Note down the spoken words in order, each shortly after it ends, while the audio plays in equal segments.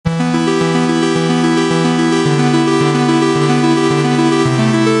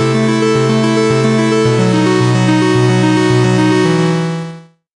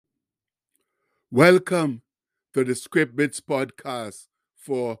Welcome to the Script Bits podcast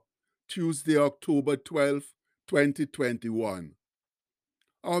for Tuesday, October 12th, 2021.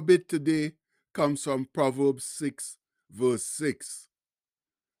 Our bit today comes from Proverbs 6, verse 6.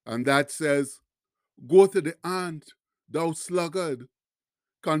 And that says, "Go to the ant, thou sluggard,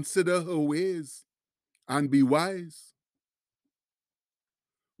 consider her ways, and be wise."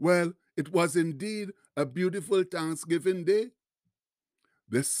 Well, it was indeed a beautiful Thanksgiving day.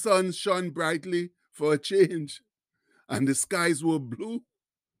 The sun shone brightly for a change, and the skies were blue,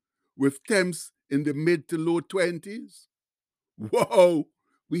 with temps in the mid to low 20s. Whoa,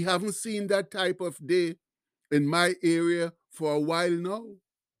 we haven't seen that type of day in my area for a while now.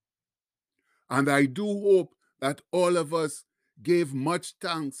 And I do hope that all of us gave much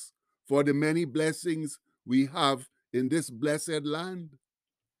thanks for the many blessings we have in this blessed land.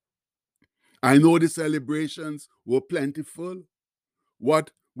 I know the celebrations were plentiful,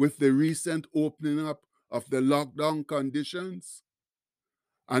 what with the recent opening up of the lockdown conditions.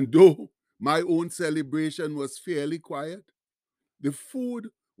 And though my own celebration was fairly quiet, the food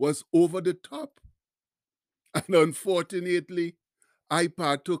was over the top. And unfortunately, I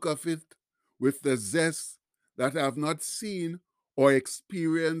partook of it with the zest that I have not seen or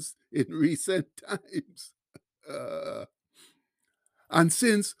experienced in recent times. Uh, and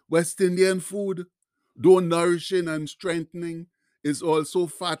since West Indian food, though nourishing and strengthening, is also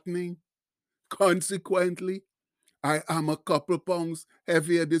fattening, consequently, I am a couple pounds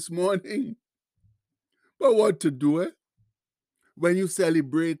heavier this morning. But what to do, eh? When you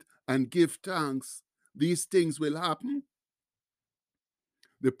celebrate and give thanks, these things will happen.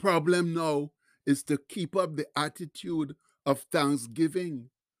 The problem now is to keep up the attitude of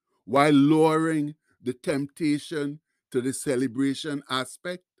thanksgiving while lowering the temptation to the celebration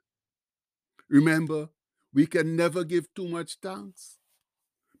aspect. Remember, we can never give too much thanks,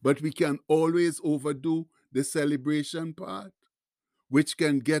 but we can always overdo the celebration part, which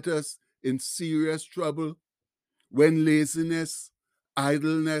can get us in serious trouble when laziness,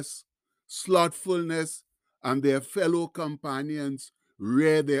 idleness, slothfulness, and their fellow companions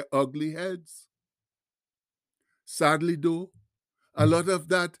rear their ugly heads. Sadly, though, a lot of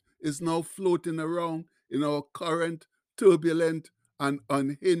that is now floating around in our current turbulent and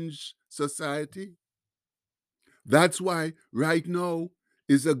unhinged society. That's why right now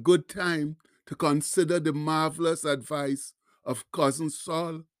is a good time to consider the marvelous advice of Cousin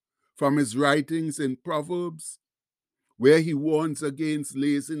Saul from his writings in Proverbs, where he warns against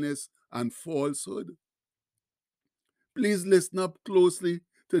laziness and falsehood. Please listen up closely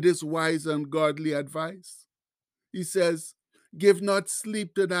to this wise and godly advice. He says, "Give not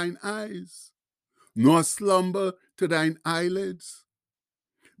sleep to thine eyes, nor slumber to thine eyelids.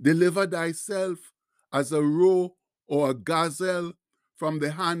 Deliver thyself as a roe or a gazelle from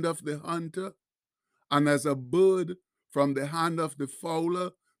the hand of the hunter, and as a bird from the hand of the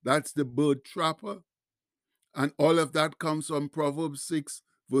fowler," that's the bird trapper. And all of that comes from Proverbs 6,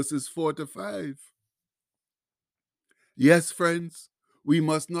 verses 4 to 5. Yes, friends, we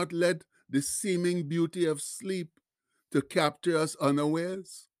must not let the seeming beauty of sleep to capture us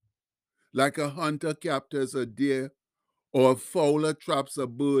unawares, like a hunter captures a deer or a fowler traps a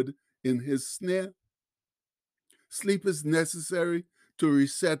bird in his snare. Sleep is necessary to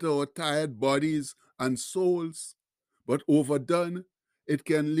reset our tired bodies and souls, but overdone, it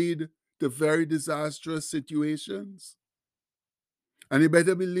can lead to very disastrous situations. And you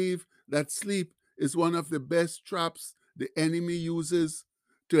better believe that sleep is one of the best traps the enemy uses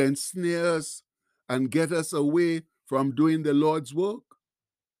to ensnare us and get us away from doing the Lord's work.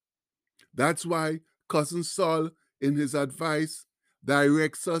 That's why Cousin Saul, in his advice,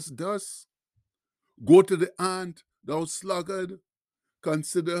 directs us thus: "Go to the ant, thou sluggard,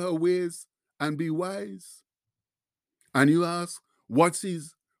 consider her ways, and be wise." And you ask, what's,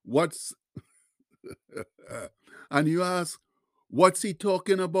 and you ask, what's he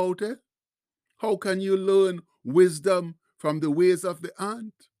talking about? Eh? How can you learn wisdom from the ways of the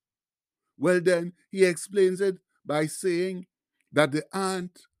ant? Well, then, he explains it by saying that the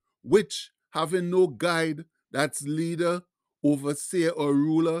ant, which having no guide, that's leader, overseer, or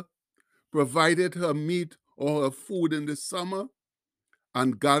ruler, provided her meat or her food in the summer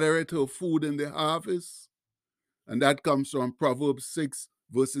and gathered her food in the harvest. And that comes from Proverbs 6,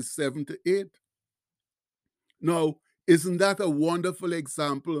 verses 7 to 8. Now, isn't that a wonderful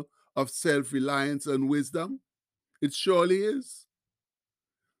example of self-reliance and wisdom? It surely is.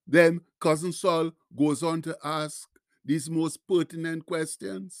 Then Cousin Saul goes on to ask these most pertinent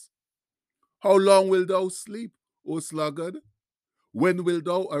questions. How long wilt thou sleep, O sluggard? When wilt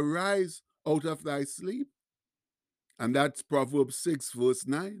thou arise out of thy sleep? And that's Proverbs 6, verse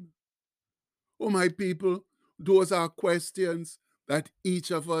 9. Oh, my people, those are questions that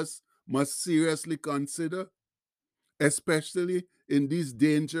each of us must seriously consider, especially in these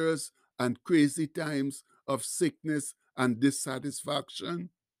dangerous and crazy times of sickness and dissatisfaction.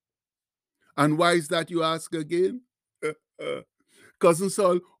 And why is that, you ask again? Cousin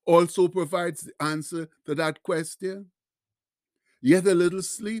Saul also provides the answer to that question. Yet a little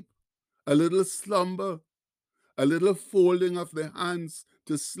sleep, a little slumber, a little folding of the hands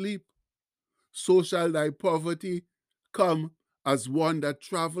to sleep, so shall thy poverty come as one that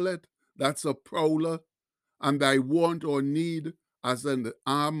travelleth, that's a prowler, and thy want or need as an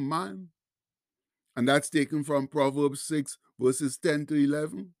armed man. And that's taken from Proverbs 6, verses 10 to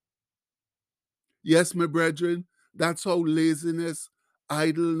 11. Yes, my brethren, that's how laziness,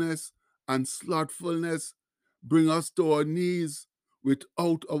 idleness, and slothfulness bring us to our knees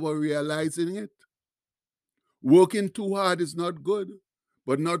without our realizing it. Working too hard is not good,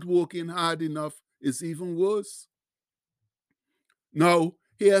 but not working hard enough is even worse. Now,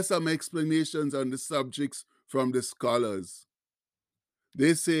 here are some explanations on the subjects from the scholars.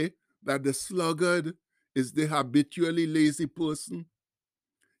 They say that the sluggard is the habitually lazy person.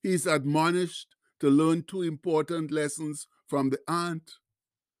 He is admonished to learn two important lessons from the ant.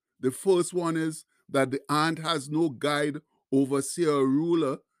 The first one is that the ant has no guide, overseer, or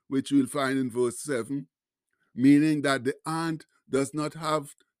ruler, which we'll find in verse 7, meaning that the ant does not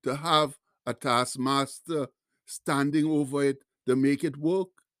have to have a taskmaster standing over it to make it work.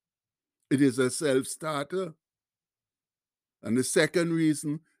 It is a self-starter. And the second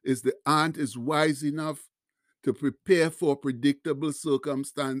reason is the ant is wise enough to prepare for predictable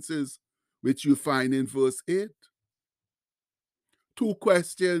circumstances, which you find in verse 8. Two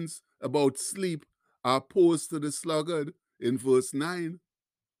questions about sleep are posed to the sluggard in verse 9.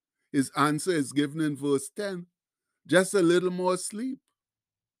 His answer is given in verse 10, just a little more sleep.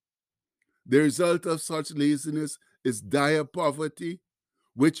 The result of such laziness is dire poverty,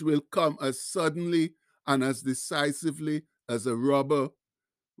 which will come as suddenly and as decisively as a robber,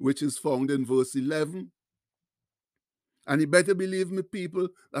 which is found in verse 11. And you better believe me, people,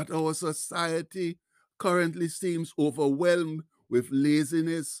 that our society currently seems overwhelmed with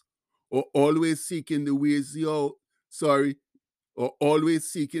laziness, or always seeking the ways out, or always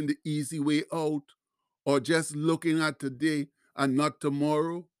seeking the easy way out, or just looking at today and not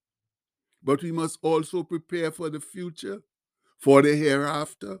tomorrow. But we must also prepare for the future, for the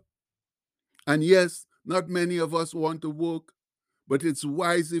hereafter. And yes, not many of us want to work, but it's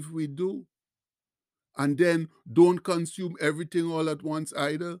wise if we do. And then don't consume everything all at once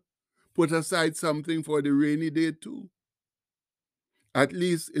either. Put aside something for the rainy day too. At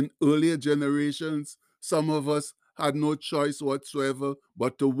least in earlier generations, some of us had no choice whatsoever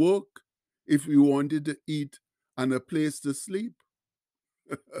but to work if we wanted to eat and a place to sleep.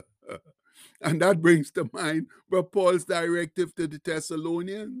 And that brings to mind Paul's directive to the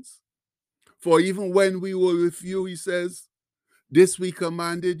Thessalonians. For even when we were with you, he says, this we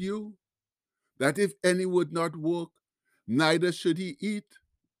commanded you, that if any would not work, neither should he eat.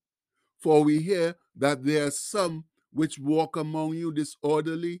 For we hear that there are some which walk among you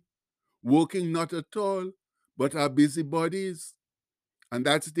disorderly, working not at all, but are busybodies. And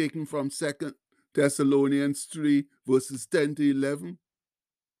that's taken from 2 Thessalonians 3, verses 10 to 11.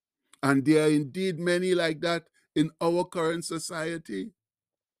 And there are indeed many like that in our current society.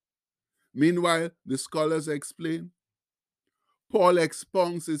 Meanwhile, the scholars explain, Paul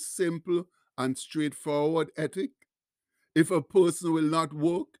expounds his simple and straightforward ethic. If a person will not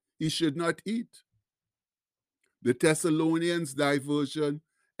work, he should not eat. The Thessalonians' diversion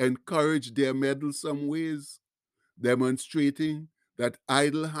encouraged their meddlesome ways, demonstrating that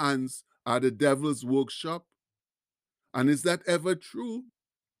idle hands are the devil's workshop. And is that ever true?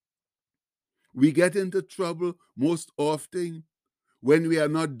 We get into trouble most often when we are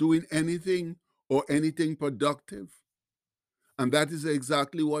not doing anything or anything productive. And that is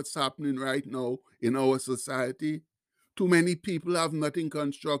exactly what's happening right now in our society. Too many people have nothing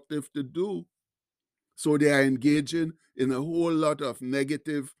constructive to do. So they are engaging in a whole lot of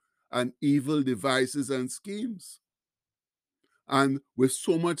negative and evil devices and schemes. And with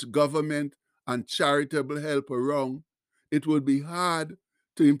so much government and charitable help around, it will be hard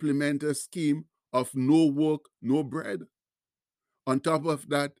to implement a scheme of no work, no bread. On top of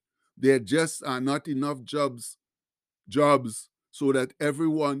that, there just are not enough jobs so that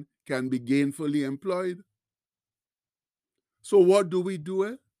everyone can be gainfully employed. So what do we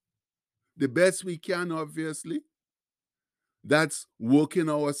do? The best we can, obviously. That's working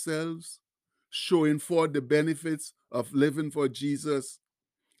ourselves, showing forth the benefits of living for Jesus,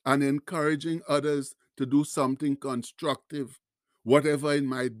 and encouraging others to do something constructive, whatever it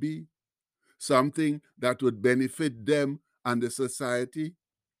might be. something that would benefit them and the society.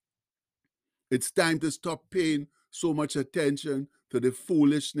 It's time to stop paying so much attention to the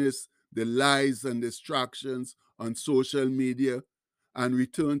foolishness, the lies and distractions on social media, and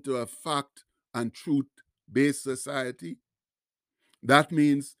return to a fact and truth based society. That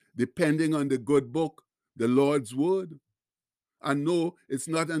means depending on the good book, the Lord's word. And no, it's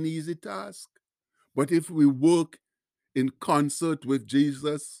not an easy task. But if we work in concert with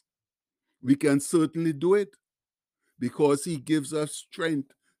Jesus, we can certainly do it, because he gives us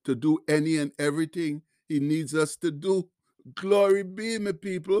strength to do any and everything he needs us to do. Glory be, my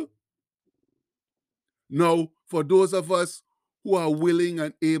people. Now, for those of us who are willing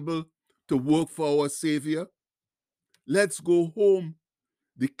and able to work for our Savior, let's go home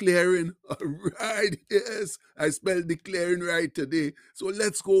declaring, right, yes, I spelled declaring right today. So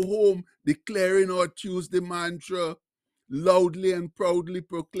let's go home declaring our Tuesday mantra, loudly and proudly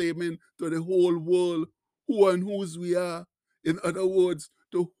proclaiming to the whole world who and whose we are. In other words,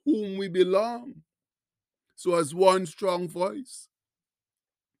 to whom we belong. So as one strong voice,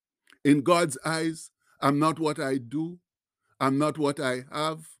 in God's eyes, I'm not what I do, I'm not what I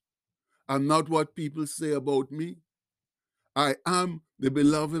have, I'm not what people say about me. I am the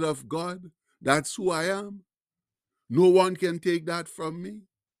beloved of God. That's who I am. No one can take that from me.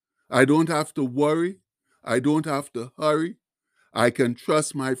 I don't have to worry. I don't have to hurry. I can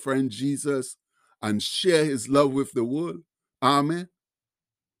trust my friend Jesus and share his love with the world. Amen.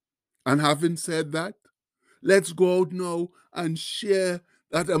 And having said that, let's go out now and share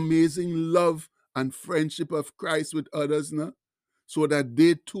that amazing love and friendship of Christ with others now, so that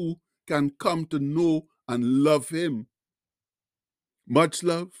they too can come to know and love him. Much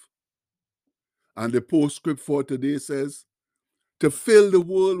love. And the postscript for today says, to fill the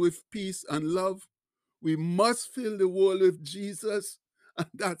world with peace and love, we must fill the world with Jesus. And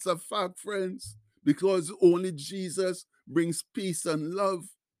that's a fact, friends, because only Jesus brings peace and love.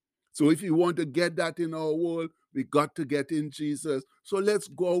 So if you want to get that in our world, we got to get in Jesus. So let's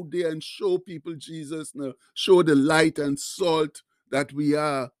go out there and show people Jesus now, show the light and salt that we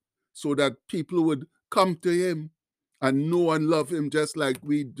are, so that people would come to him and know and love him just like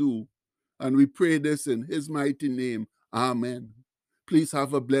we do. And we pray this in his mighty name. Amen. Please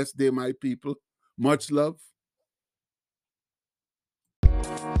have a blessed day, my people. Much love.